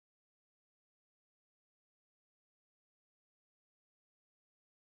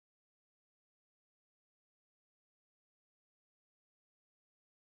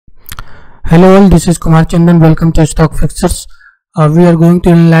Hello all, this is Kumar Chandan. Welcome to Stock Fixers. We are going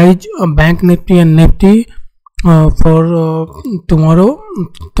to analyze Bank Nifty and Nifty for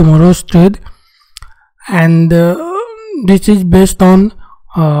tomorrow's trade, and this is based on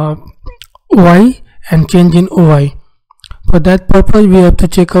OI and change in OI. For that purpose, we have to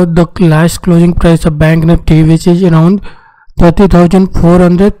check out the last closing price of Bank Nifty, which is around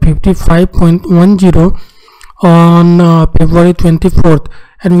 30,455.10 on February 24th,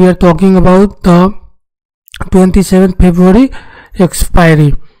 and we are talking about the 27th February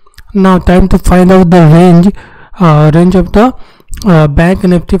expiry. Now time to find out the range of the Bank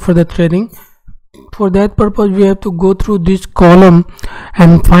Nifty for the trading. For that purpose, we have to go through this column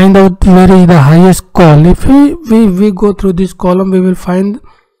and find out where is the highest call. If we go through this column, we will find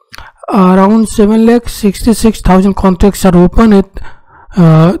around 7,66,000 contracts are open at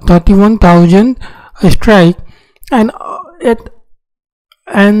 31,000 strike, and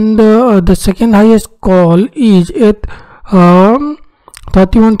the second highest call is at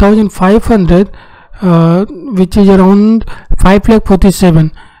 31,500, which is around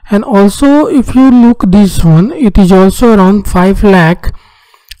 5,47,000. And also if you look this one, it is also around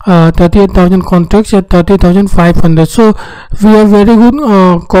 5,38,000 contracts at 30,500. So we have very good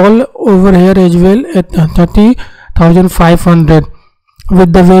call over here as well at 30,500,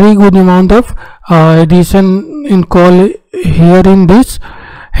 with the very good amount of addition in call here in these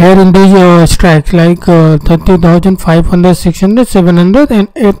strikes, like 30,500, 600, 700 and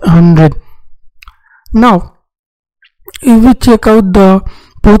 800. Now if we check out the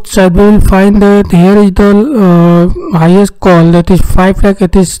put side, we will find that here is the highest call, that is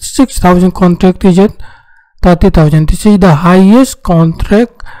 5,86,000 contract is at 30,000. This is the highest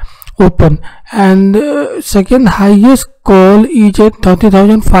contract open, and second highest call is at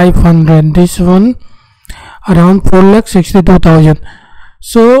 30,500. This one around 4,62,000.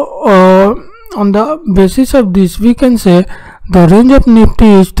 So on the basis of this, we can say the range of Nifty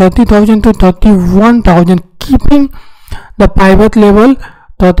is 30,000 to 31,000, keeping the pivot level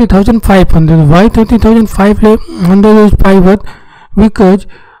 30,500. Why 30,500 is pivot? Because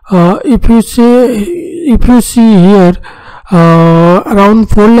if you see here, around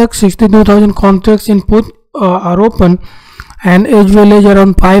 4,62,000 contracts in put are open, and as well as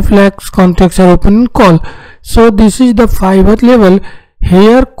around 5 lakhs contracts are open in call. So this is the pivot level.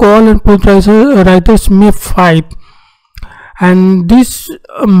 Here call and put writers may fight, and this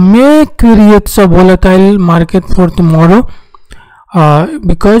may create a volatile market for tomorrow,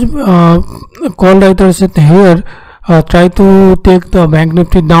 because call writers at here try to take the Bank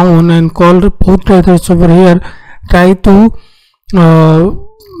Nifty down, and call put writers over here try to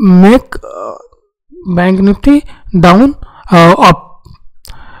make Bank Nifty down up.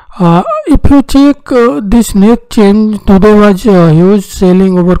 If you check this net change, today was huge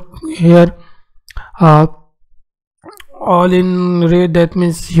selling over here, all in red, that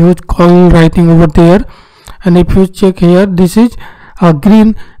means huge call writing over there. And if you check here, this is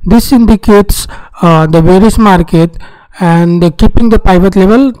green, this indicates the bearish market, and keeping the pivot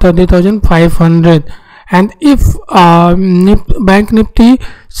level 30,500. and if Bank Nifty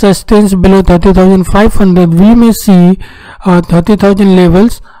sustains below 30,500, we may see 30,000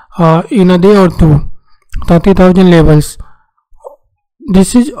 levels in a day or two. 30,000 levels.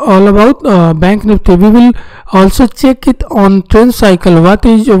 This is all about Bank Nifty. We will also check it on trend cycle, what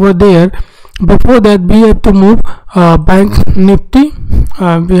is over there. Before that, we have to move Bank Nifty.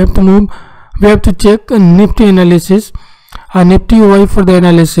 We have to check Nifty analysis, Nifty OI for the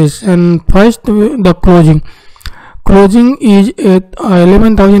analysis. And first, the closing is at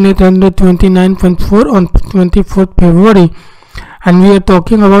 11,829.4 on 24th February, and we are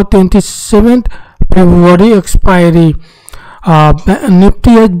talking about 27th February expiry.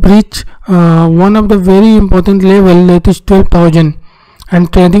 Nifty has breached one of the very important level, that is 12,000,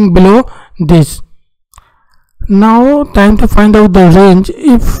 and trading below this. Now time to find out the range.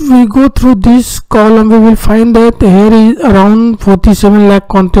 If we go through this column, we will find that here is around 47 lakh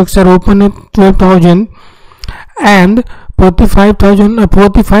contracts are open at 12,000, and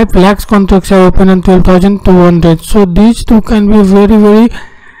 45 lakhs contracts are open at 12,200. So these two can be very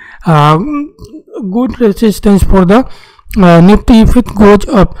good resistance for the Nifty if it goes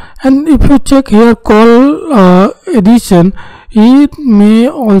up. And if you check here call addition, it may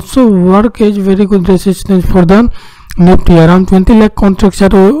also work as very good resistance for the Nifty. Around 20 lakh contracts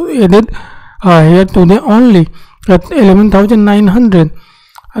are added here today only at 11,900.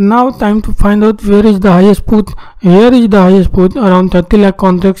 And now time to find out where is the highest put. Here is the highest put, around 30 lakh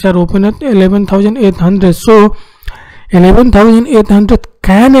contracts are open at 11,800. So 11,800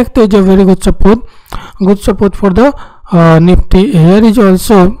 can act as a very good support for the Nifty. Here is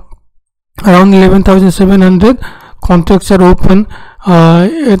also around 11,700. Contracts are open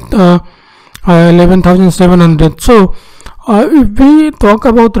at 11,700. So if we talk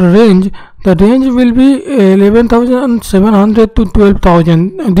about range, the range will be 11,700 to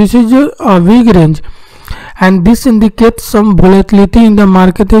 12,000. This is a big range, and this indicates some volatility in the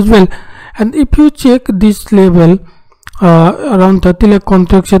market as well. And if you check this level, around 30 lakh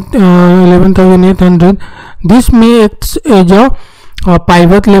contracts at 11,800, this may act as a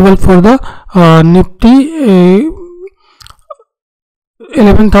pivot level for the Nifty.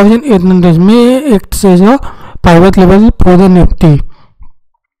 11,800 may act as a pivot level for the Nifty.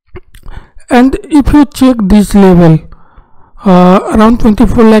 And if you check this level, around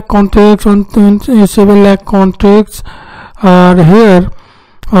 24 lakh contracts, 27 lakh contracts are here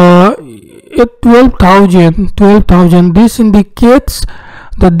at 12,000. This indicates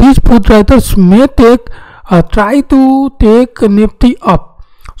that these put writers may try to take Nifty up.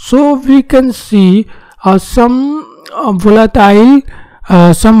 So we can see some volatile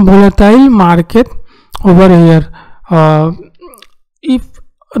market over here. If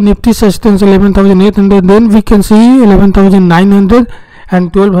Nifty sustains 11,800, then we can see 11,900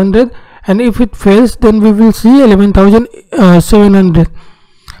 and 1200, and if it fails, then we will see 11,700.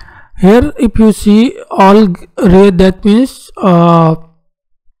 Here if you see all red, that means call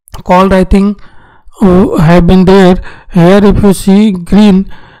writing have been there. Here if you see green,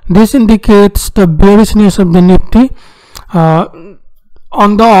 this indicates the bearishness of the Nifty.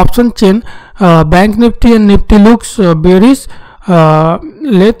 On the option chain, Bank Nifty and Nifty looks bearish.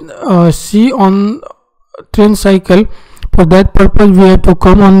 Let's see on trend cycle. For that purpose, we have to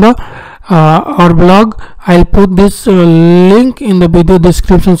come on the our blog. I'll put this link in the video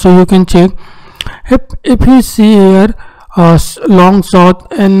description so you can check. If you see here long short,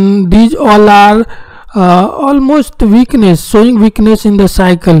 and these all are almost weakness, showing weakness in the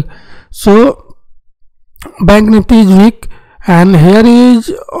cycle. So Bank Nifty is weak, and here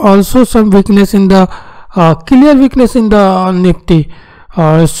is also some weakness in the clear weakness in the Nifty.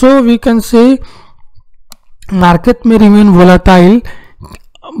 So we can say market may remain volatile,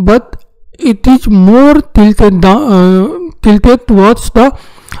 but it is more tilted towards the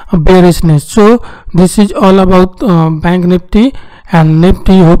bearishness. So this is all about Bank Nifty and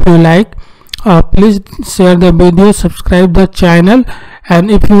Nifty. Hope you like. Please share the video, subscribe the channel,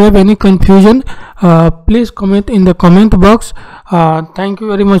 and if you have any confusion, please comment in the comment box. Thank you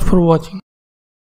very much for watching.